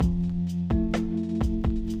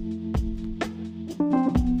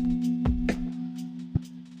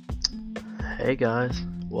Hey guys,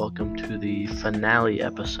 welcome to the finale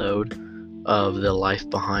episode of The Life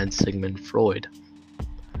Behind Sigmund Freud.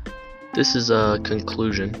 This is a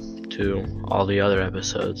conclusion to all the other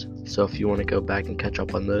episodes, so if you want to go back and catch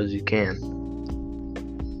up on those, you can.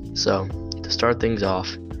 So, to start things off,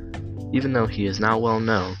 even though he is not well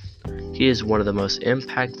known, he is one of the most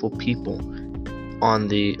impactful people in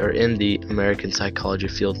the American psychology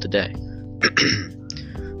field today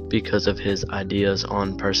because of his ideas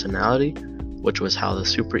on personality, which was how the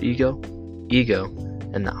superego, ego,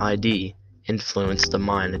 and the ID influenced the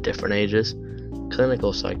mind at different ages,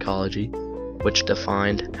 clinical psychology, which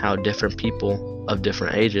defined how different people of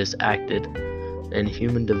different ages acted, and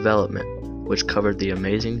human development, which covered the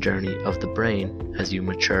amazing journey of the brain as you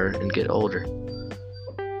mature and get older.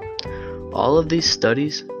 All of these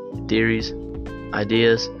studies, theories,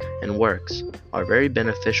 ideas, and works are very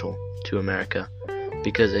beneficial to America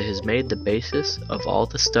because it has made the basis of all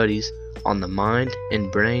the studies on the mind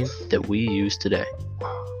and brain that we use today.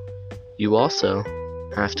 You also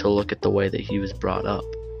have to look at the way that he was brought up.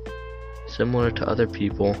 Similar to other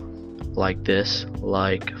people like this,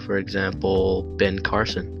 like for example Ben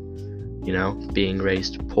Carson, being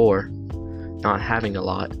raised poor, not having a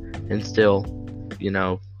lot, and still,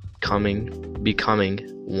 becoming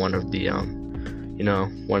one of the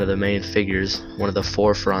one of the main figures, one of the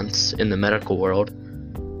forefronts in the medical world.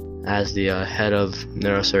 As the head of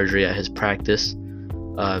neurosurgery at his practice,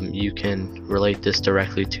 you can relate this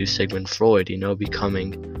directly to Sigmund Freud,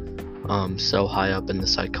 becoming so high up in the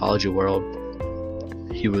psychology world.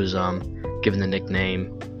 He was given the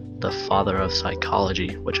nickname the father of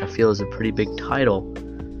psychology, which I feel is a pretty big title,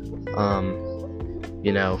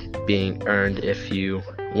 being earned if you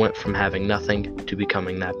went from having nothing to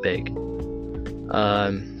becoming that big.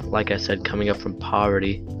 Like I said, coming up from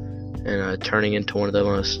poverty and turning into one of the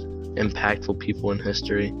most impactful people in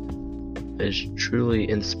history is truly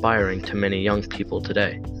inspiring to many young people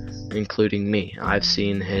today, including me. I've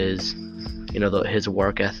seen his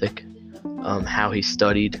work ethic, how he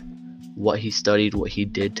studied, what he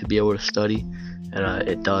did to be able to study, and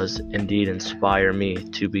it does indeed inspire me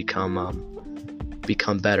to become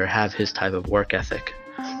better, have his type of work ethic.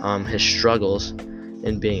 His struggles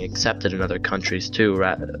in being accepted in other countries too,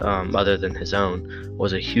 other than his own,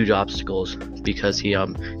 was a huge obstacle because he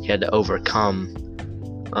had to overcome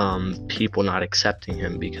people not accepting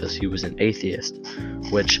him because he was an atheist,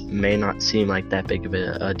 which may not seem like that big of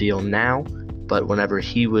a deal now, but whenever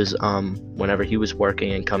he was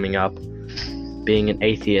working and coming up, being an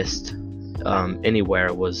atheist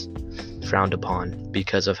anywhere was frowned upon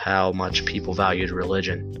because of how much people valued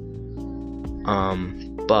religion.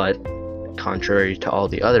 But contrary to all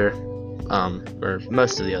the other, or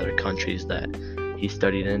most of the other countries that he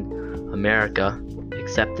studied in, America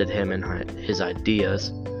accepted him and his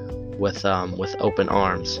ideas with open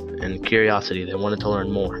arms and curiosity. They wanted to learn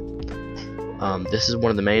more. This is one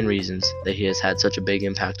of the main reasons that he has had such a big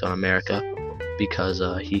impact on America, because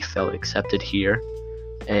he felt accepted here,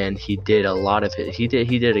 and he did a lot of it. He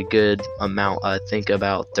did a good amount. I think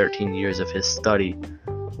about 13 years of his study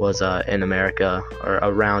was in America or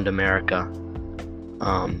around America.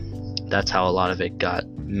 That's how a lot of it got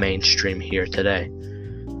mainstream here today.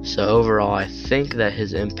 So overall, I think that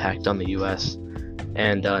his impact on the U.S.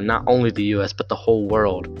 and not only the U.S. but the whole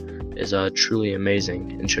world is truly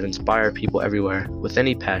amazing and should inspire people everywhere with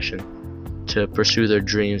any passion to pursue their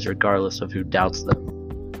dreams regardless of who doubts them.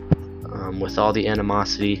 With all the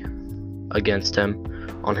animosity against him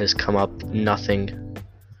on his come up, nothing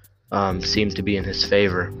seemed to be in his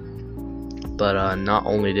favor. But not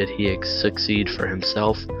only did he succeed for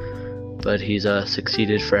himself, but he's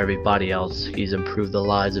succeeded for everybody else. He's improved the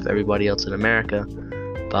lives of everybody else in America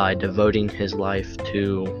by devoting his life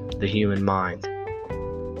to the human mind.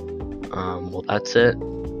 Well, that's it.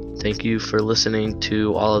 Thank you for listening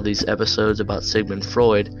to all of these episodes about Sigmund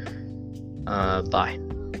Freud. Bye.